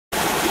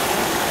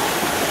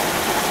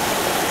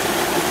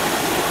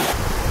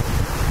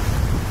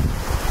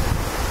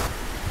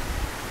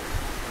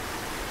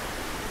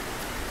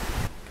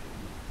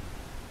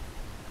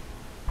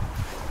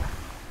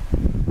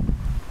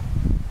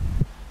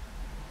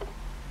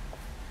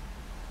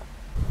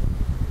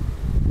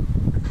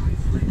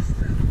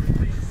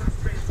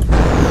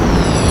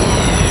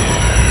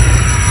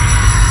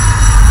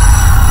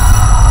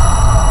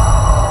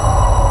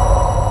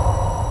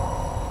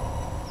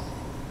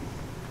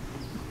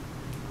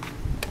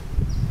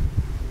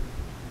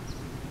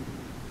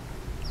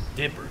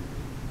Dipper.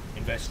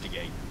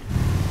 Investigate.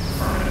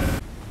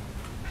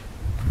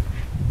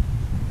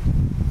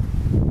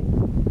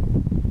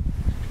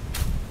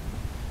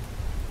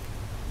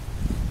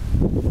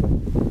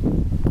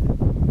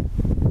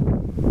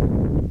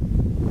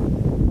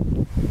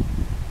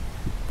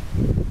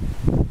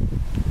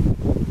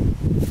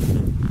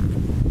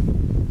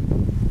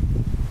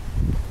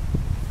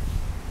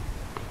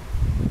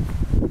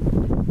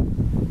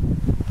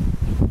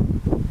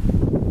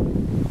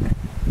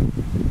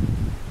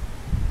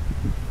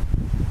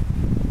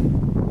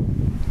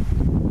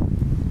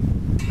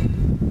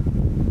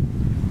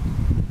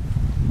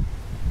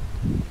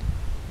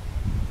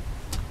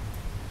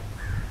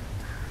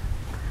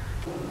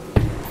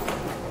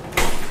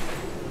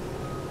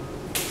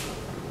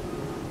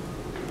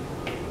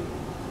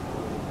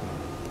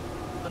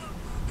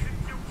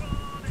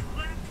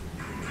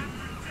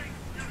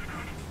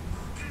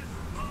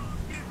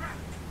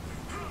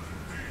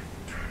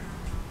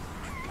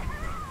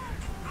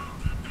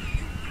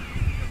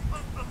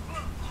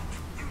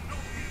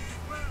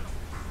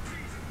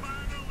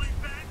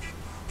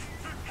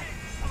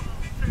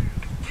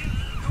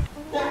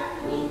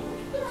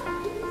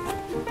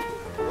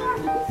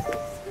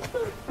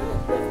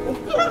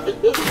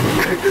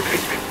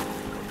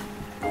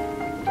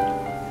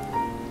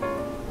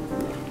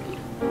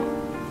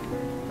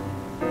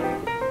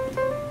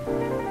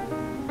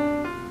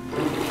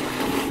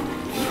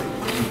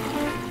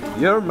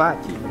 You're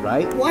Matty,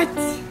 right? What?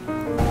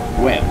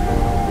 Well,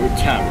 your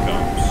time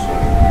comes.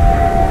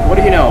 What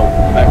do you know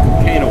about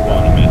cocaine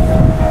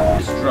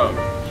This drug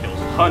kills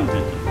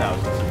hundreds of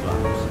thousands of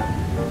lives.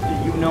 Do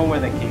you know where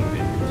the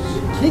kingpin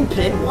is?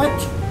 Kingpin? What?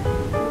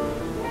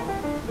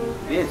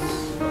 This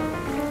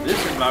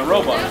is my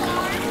robot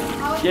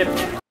assistant,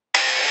 Dipper.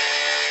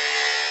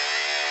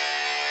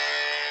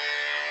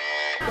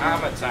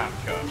 I'm a time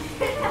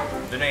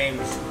cop. The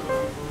name's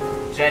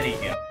Jet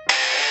Ego.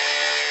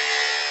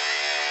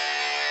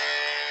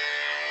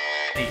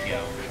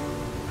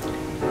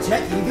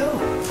 Jet ego?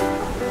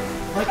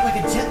 Like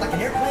a jet, like an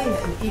airplane,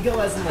 and ego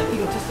as in like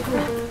egotistical?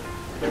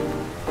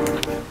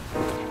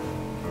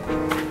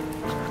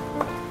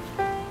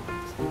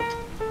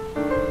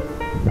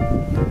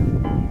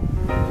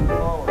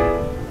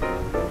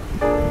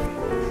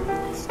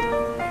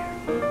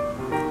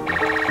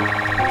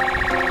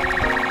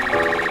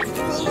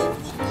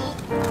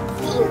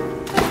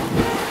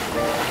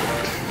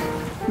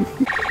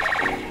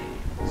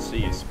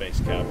 See you, space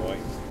cowboy.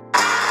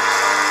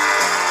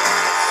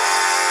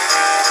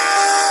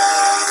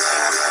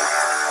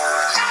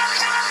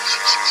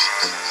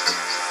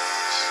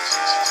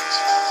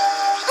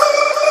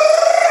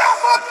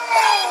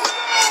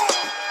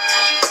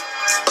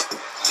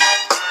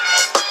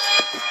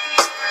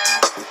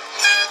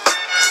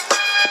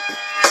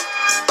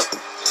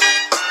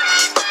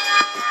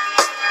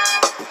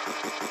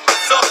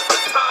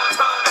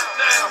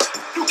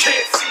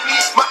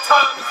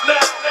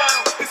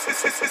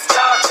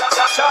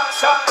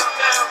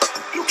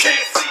 You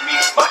can't see me,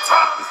 my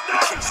time is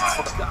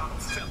now.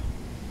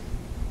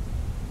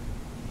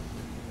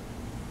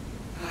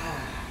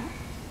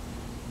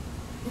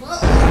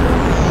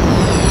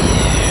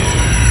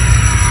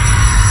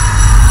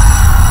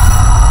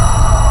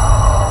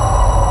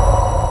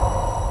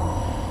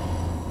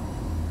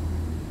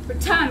 We're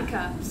time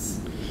cops.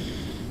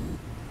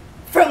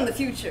 From the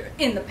future,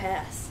 in the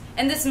past.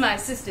 And this is my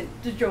assistant,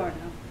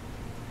 DiGiorno.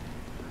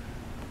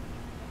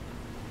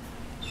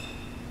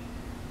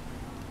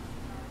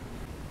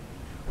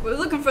 We're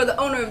looking for the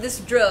owner of this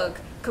drug,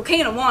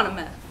 cocaine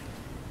meth.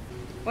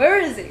 Where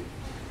is he?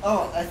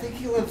 Oh, I think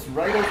he lives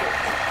right over...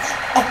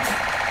 Oh.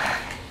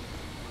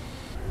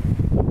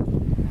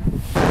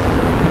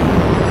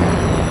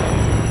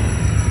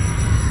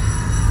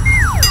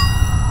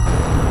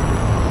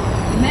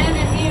 The man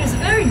in here is a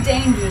very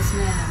dangerous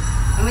man,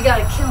 and we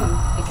gotta kill him,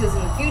 because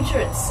in the future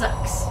it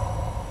sucks.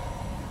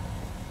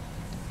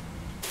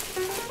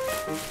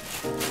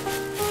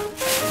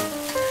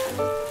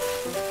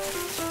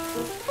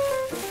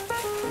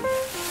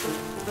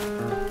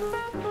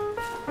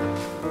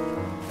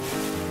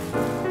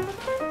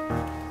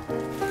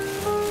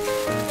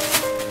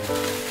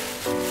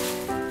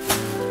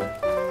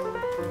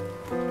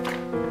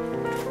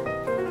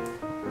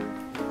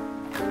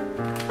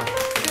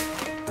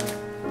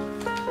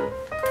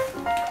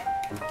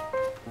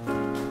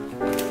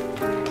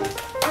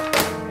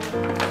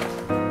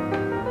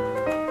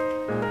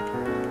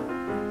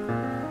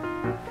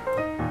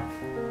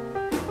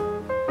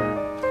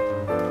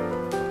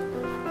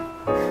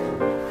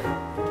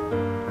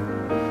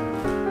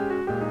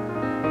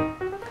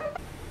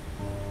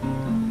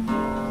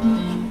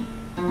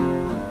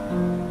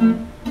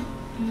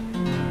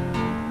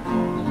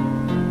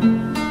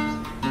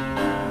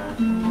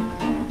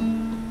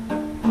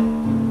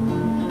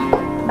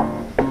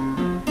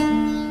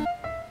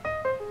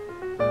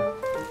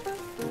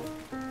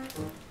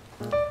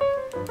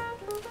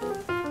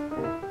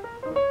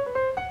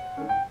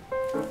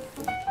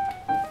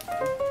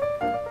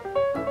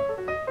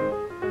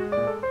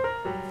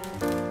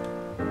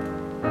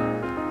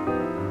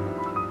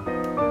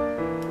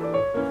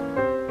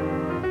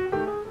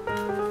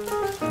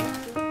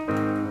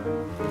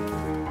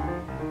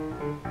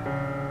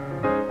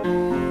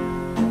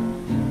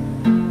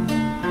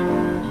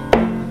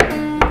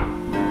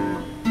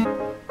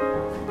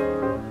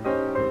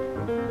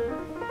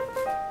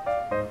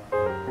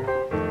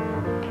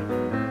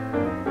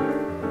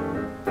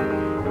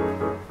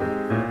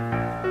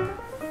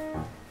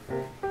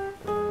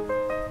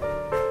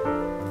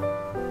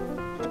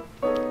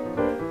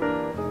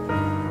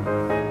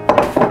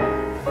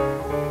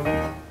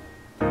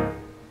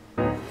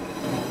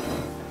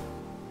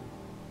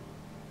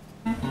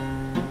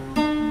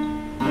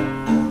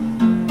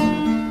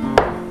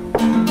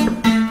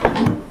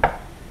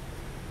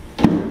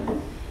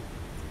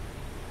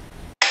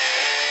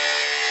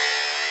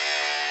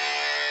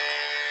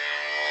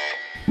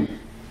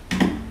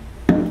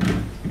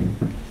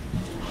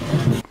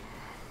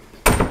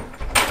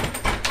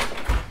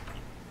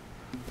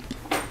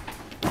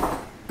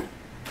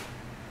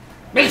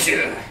 Me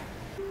too.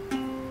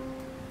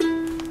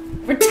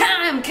 We're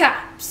time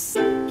cops.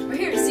 We're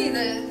here to see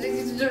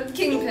the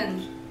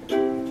kingpin.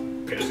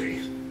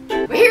 Busy.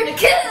 We're here to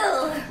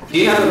kill. Do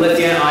you have a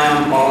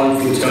lithium-ion ball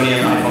and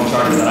plutonium iPhone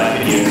charger that I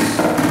could use?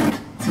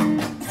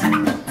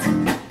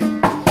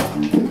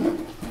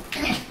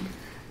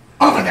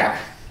 Over there.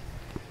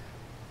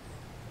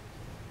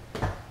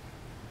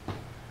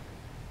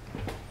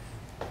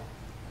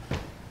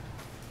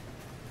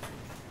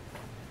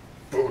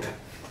 Food.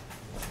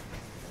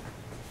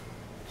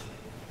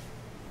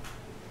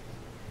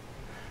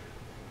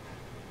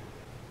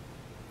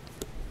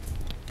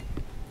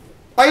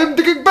 I am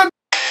digging Ben.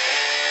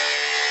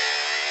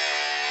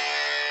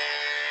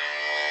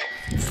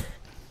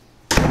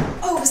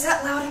 Oh, was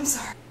that loud? I'm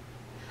sorry.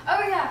 Oh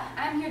yeah,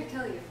 I'm here to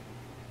kill you.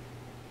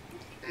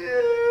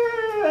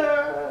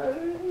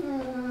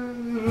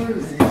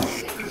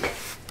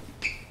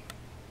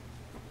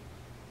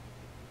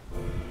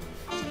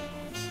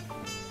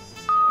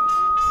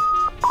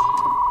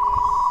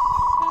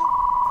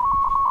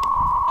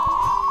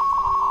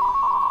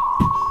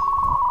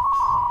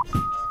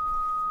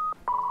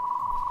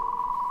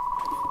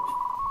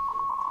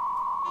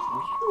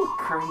 Are you a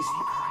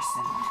crazy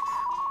person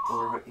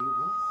or a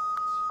robot?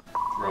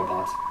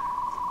 Robot.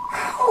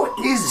 How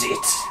is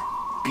it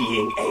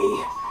being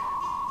a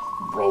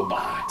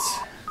robot?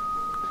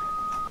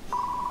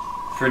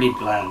 Pretty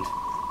bland.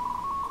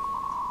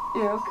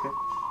 Yeah, okay.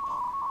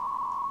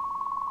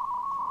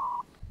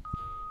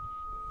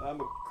 I'm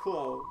a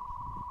clone.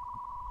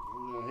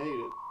 I hate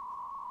it.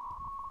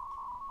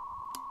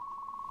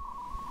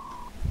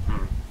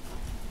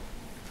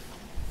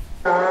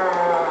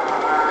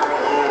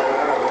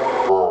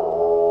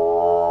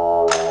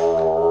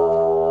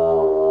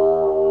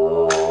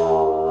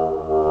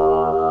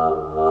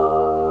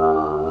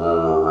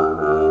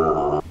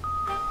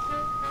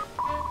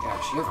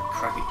 Gosh, you have a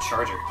crappy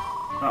charger.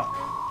 Oh,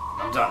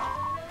 I'm done.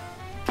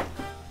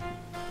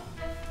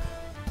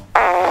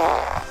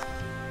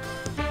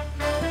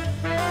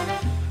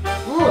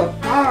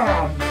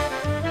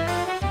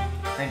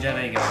 Hey, Jen,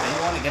 there you go. Do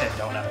you want to get a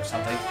donut or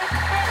something?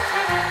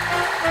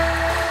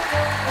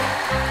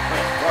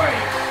 Wait, where are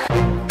you?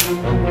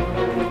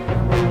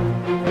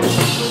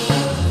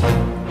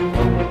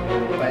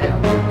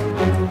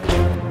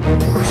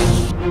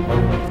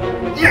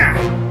 Yeah.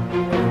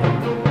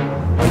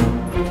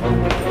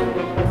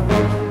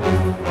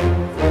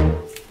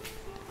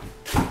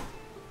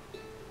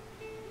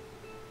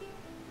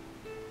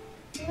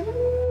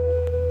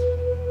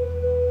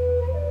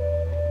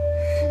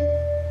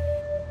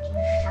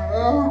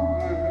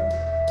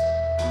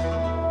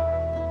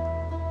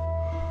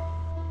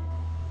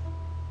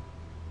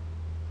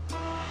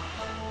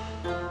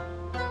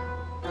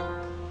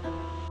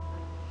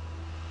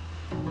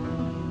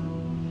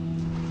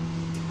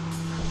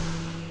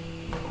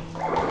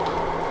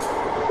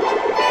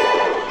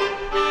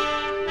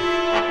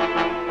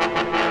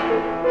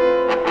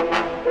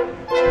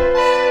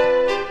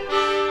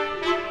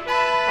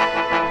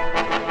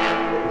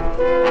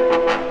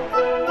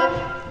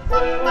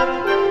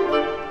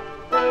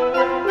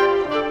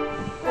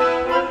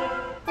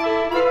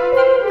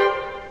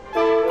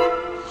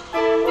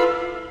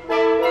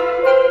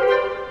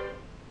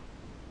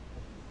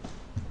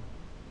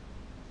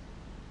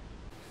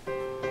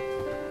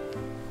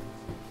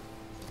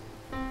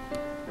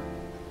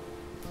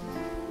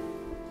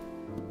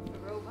 The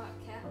robot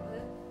can't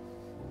live,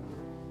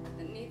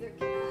 and neither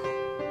can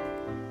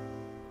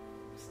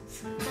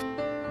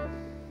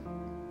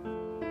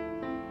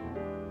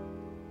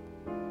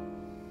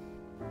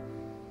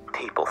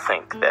People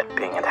think that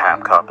being a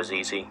time cop is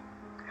easy,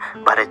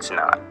 but it's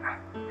not.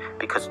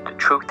 Because the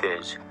truth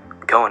is,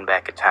 going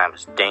back in time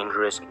is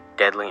dangerous and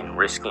deadly and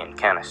risky and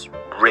kinda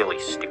really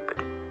stupid.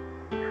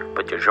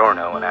 But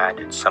DiGiorno and I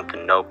did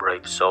something no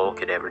brave soul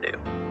could ever do.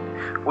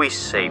 We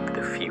saved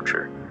the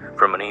future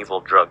from an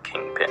evil drug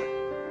kingpin,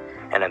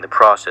 and in the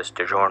process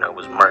DiGiorno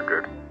was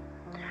murdered,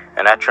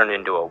 and I turned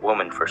into a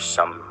woman for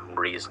some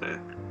reason.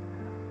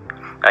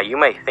 Now you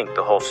may think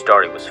the whole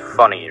story was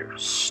funny or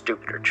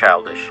stupid or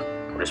childish,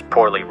 or just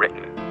poorly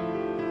written,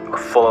 or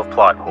full of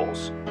plot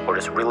holes, or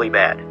just really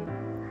bad.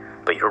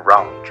 But you're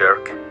wrong,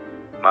 jerk.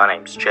 My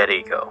name's Jet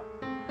Ego.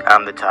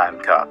 I'm the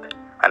time cop,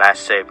 and I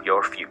saved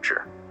your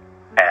future,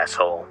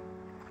 asshole.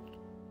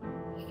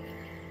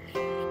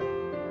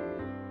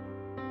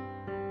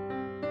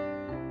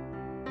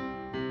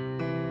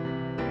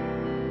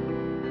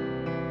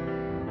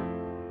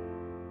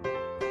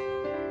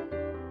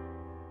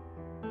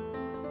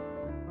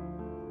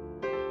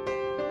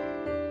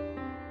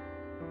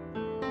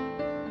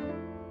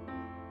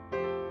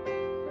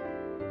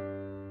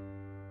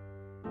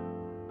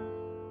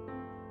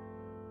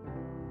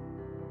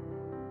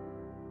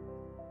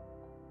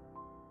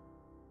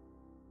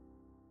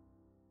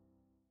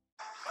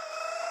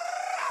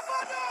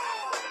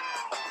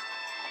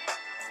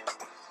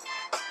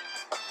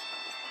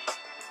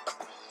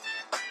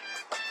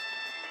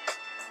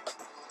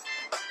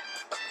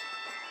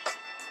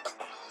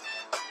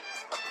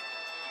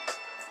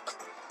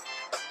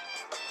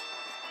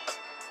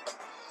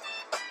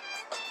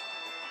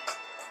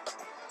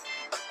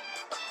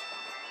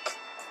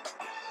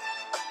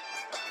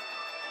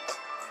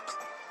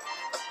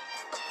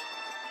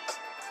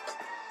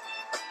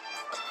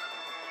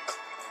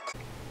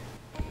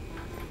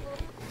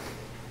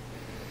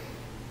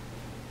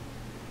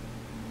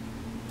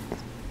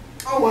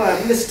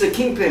 Oh, Mr.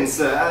 Kingpin,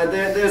 sir.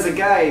 There's a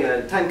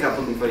guy, time cop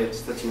looking for you.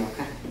 Just let you know,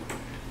 okay?